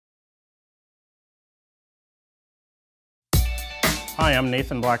Hi, I'm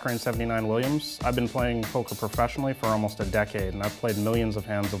Nathan Blackrain79 Williams. I've been playing poker professionally for almost a decade, and I've played millions of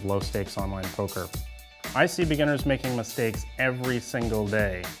hands of low-stakes online poker. I see beginners making mistakes every single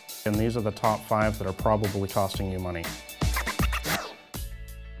day, and these are the top 5 that are probably costing you money.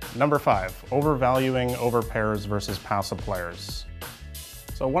 Number 5, overvaluing overpairs versus passive players.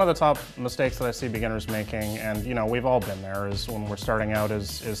 So one of the top mistakes that I see beginners making, and we've all been there, is when we're starting out,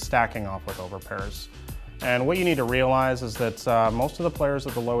 is stacking off with overpairs. And what you need to realize is that most of the players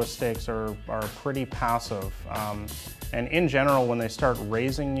at the lowest stakes are pretty passive. And in general, when they start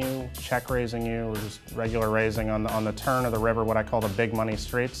raising you, check raising you, or just regular raising on the turn of the river, what I call the big money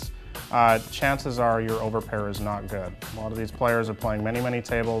streets, chances are your overpair is not good. A lot of these players are playing many, many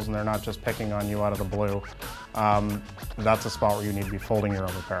tables, and they're not just picking on you out of the blue. That's a spot where you need to be folding your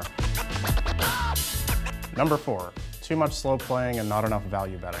overpair. Number 4, too much slow playing and not enough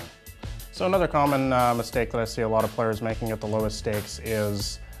value betting. So another common mistake that I see a lot of players making at the lowest stakes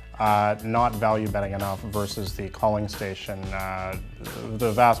is not value betting enough versus the calling station.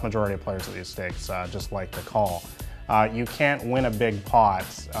 The vast majority of players at these stakes just like to call. You can't win a big pot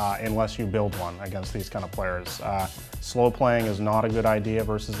unless you build one against these kind of players. Slow playing is not a good idea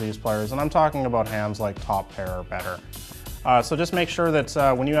versus these players, and I'm talking about hands like top pair or better. So just make sure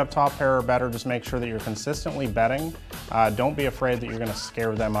that when you have top pair or better, just make sure that you're consistently betting. Don't be afraid that you're going to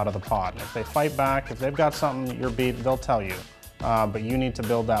scare them out of the pot. If they fight back, if they've got something you're beat, they'll tell you. But you need to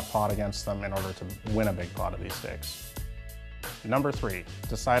build that pot against them in order to win a big pot at these stakes. Number 3,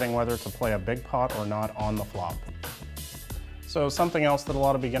 deciding whether to play a big pot or not on the flop. So something else that a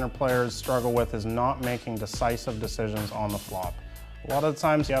lot of beginner players struggle with is not making decisive decisions on the flop. A lot of the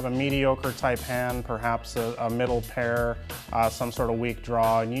times you have a mediocre type hand, perhaps a middle pair, some sort of weak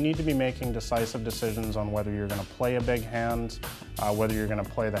draw, and you need to be making decisive decisions on whether you're going to play a big hand, whether you're going to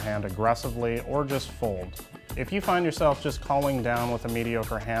play the hand aggressively, or just fold. If you find yourself just calling down with a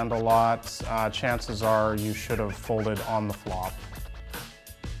mediocre hand a lot, chances are you should have folded on the flop.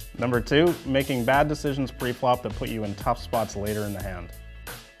 Number 2, making bad decisions pre-flop that put you in tough spots later in the hand.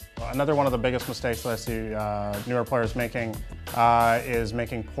 Another one of the biggest mistakes that I see newer players making is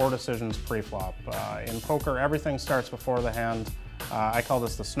making poor decisions pre-flop. In poker, everything starts before the hand. I call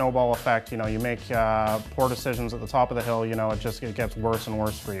this the snowball effect. You make poor decisions at the top of the hill, it gets worse and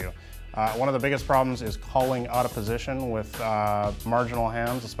worse for you. One of the biggest problems is calling out of position with marginal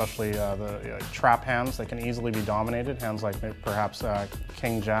hands, especially the trap hands. They can easily be dominated, hands like perhaps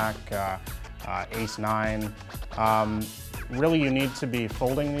King Jack, Ace 9. Really, you need to be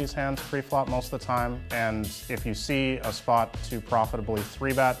folding these hands pre-flop most of the time, and if you see a spot to profitably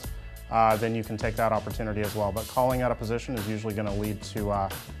 3-bet, then you can take that opportunity as well. But calling out of position is usually going to lead to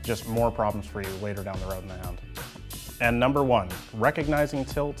just more problems for you later down the road in the hand. And number 1, recognizing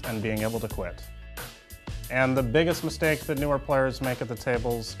tilt and being able to quit. And the biggest mistake that newer players make at the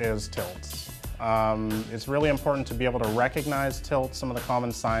tables is tilts. It's really important to be able to recognize tilt. Some of the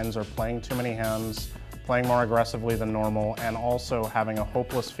common signs are playing too many hands, playing more aggressively than normal, and also having a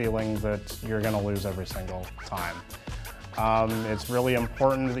hopeless feeling that you're going to lose every single time. It's really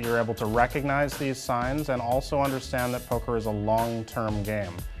important that you're able to recognize these signs and also understand that poker is a long-term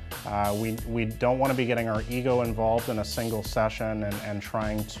game. We don't want to be getting our ego involved in a single session and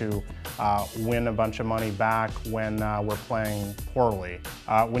trying to win a bunch of money back when we're playing poorly.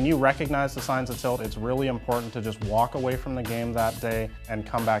 When you recognize the signs of tilt, it's really important to just walk away from the game that day and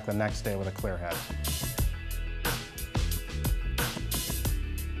come back the next day with a clear head.